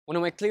one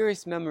of my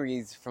clearest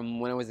memories from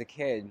when I was a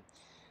kid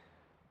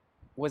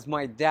was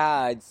my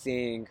dad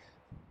saying,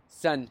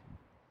 "Son,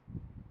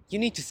 you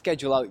need to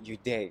schedule out your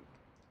day."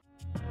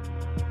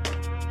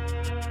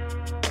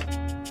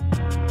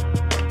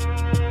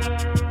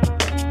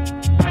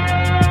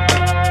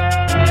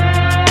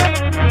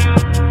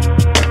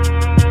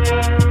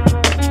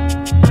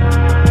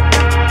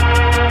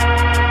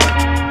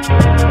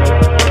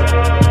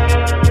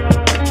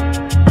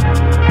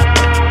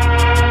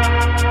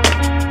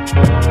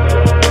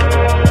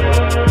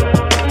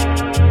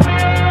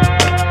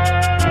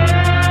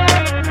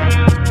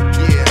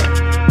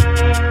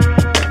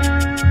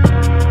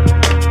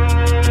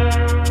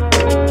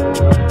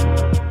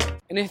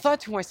 And I thought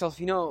to myself,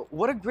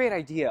 what a great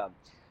idea.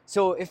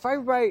 So if I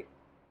write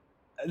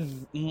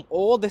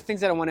all the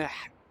things that I want to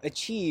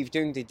achieve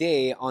during the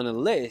day on a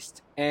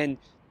list and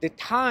the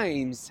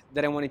times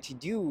that I wanted to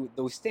do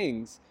those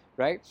things,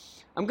 right?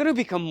 I'm going to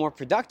become more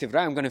productive,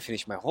 right? I'm going to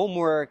finish my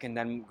homework, and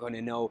then I'm going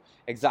to know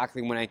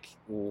exactly when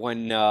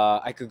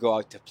I could go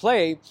out to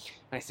play.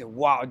 And I said,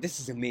 wow,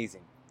 this is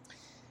amazing.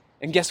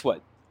 And guess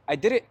what? I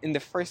did it in the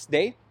first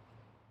day,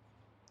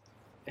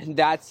 and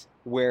that's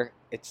where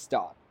it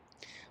stopped.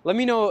 Let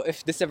me know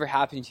if this ever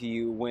happened to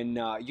you when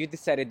you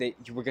decided that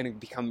you were going to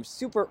become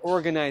super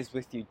organized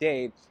with your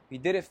day. You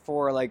did it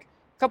for like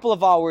a couple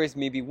of hours,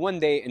 maybe one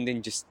day, and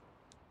then just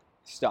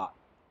stop.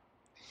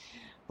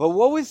 But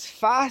what was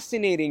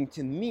fascinating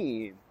to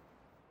me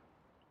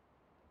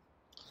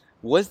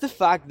was the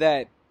fact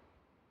that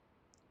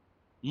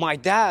my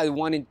dad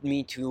wanted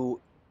me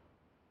to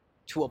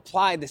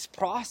apply this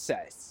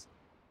process,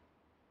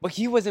 but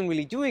he wasn't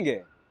really doing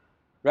it,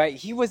 right?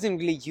 He wasn't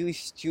really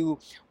used to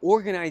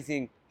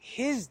organizing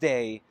his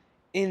day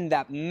in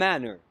that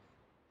manner.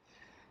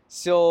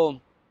 So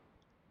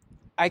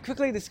I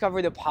quickly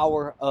discovered the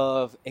power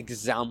of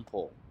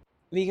example,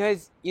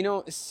 because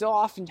so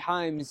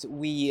oftentimes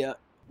we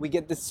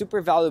get this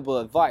super valuable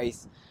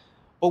advice,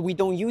 but we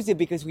don't use it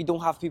because we don't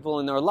have people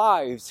in our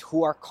lives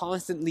who are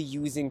constantly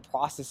using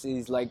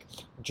processes like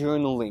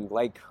journaling,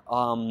 like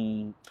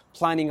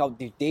planning out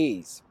their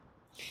days.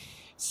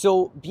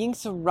 So being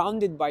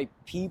surrounded by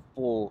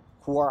people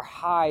who are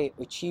high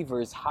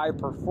achievers, high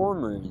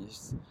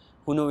performers,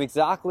 who know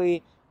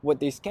exactly what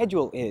their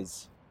schedule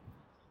is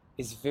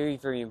very,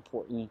 very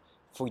important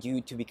for you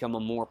to become a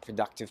more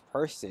productive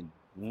person.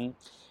 And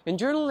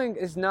journaling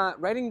is not,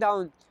 writing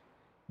down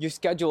your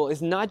schedule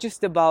is not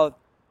just about,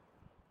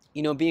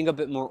 being a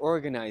bit more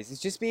organized. It's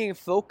just being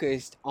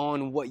focused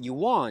on what you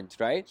want,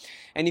 right?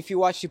 And if you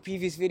watch the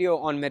previous video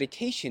on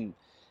meditation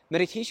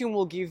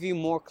will give you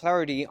more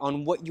clarity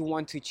on what you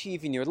want to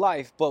achieve in your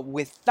life, but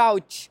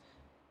without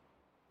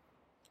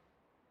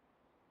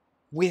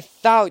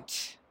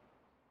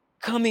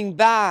coming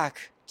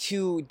back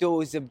to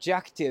those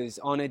objectives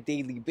on a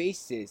daily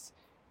basis,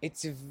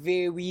 it's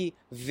very,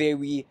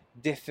 very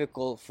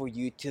difficult for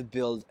you to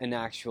build an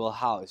actual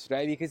house,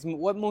 right? Because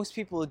what most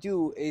people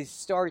do is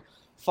start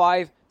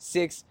 5,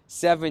 6,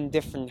 7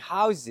 different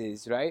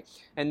houses, right?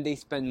 And they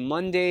spend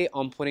Monday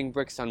on putting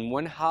bricks on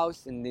one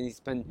house, and then they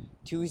spend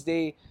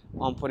Tuesday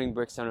on putting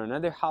bricks on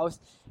another house.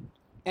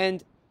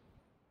 And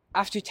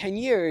after 10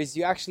 years,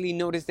 you actually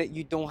notice that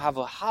you don't have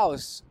a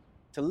house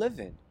to live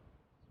in.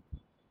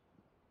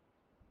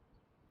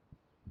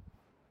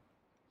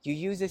 You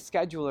use a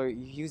scheduler,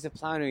 you use a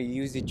planner, you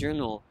use a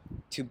journal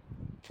to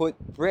put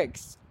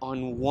bricks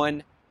on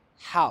one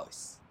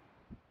house.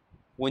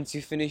 Once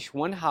you finish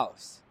one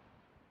house,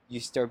 you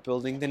start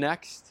building the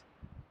next,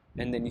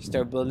 and then you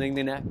start building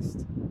the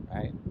next,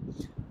 right?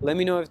 Let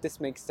me know if this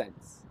makes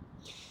sense.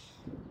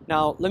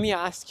 Now, let me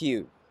ask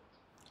you,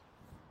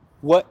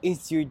 what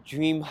is your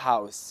dream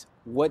house?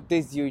 What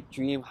does your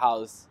dream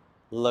house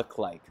look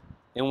like?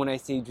 And when I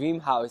say dream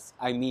house,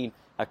 I mean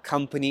a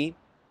company,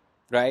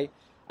 right?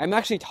 I'm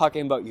actually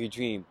talking about your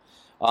dream.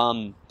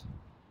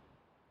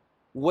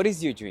 What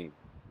is your dream?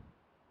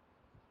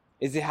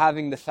 Is it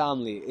having the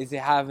family? Is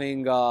it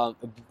having a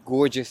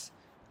gorgeous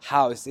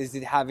house? Is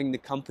it having the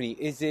company?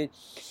 Is it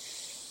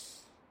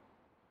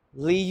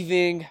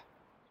leaving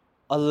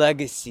a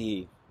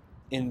legacy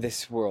in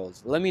this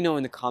world? Let me know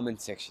in the comment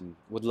section.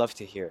 Would love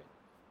to hear it.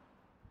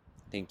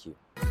 Thank you.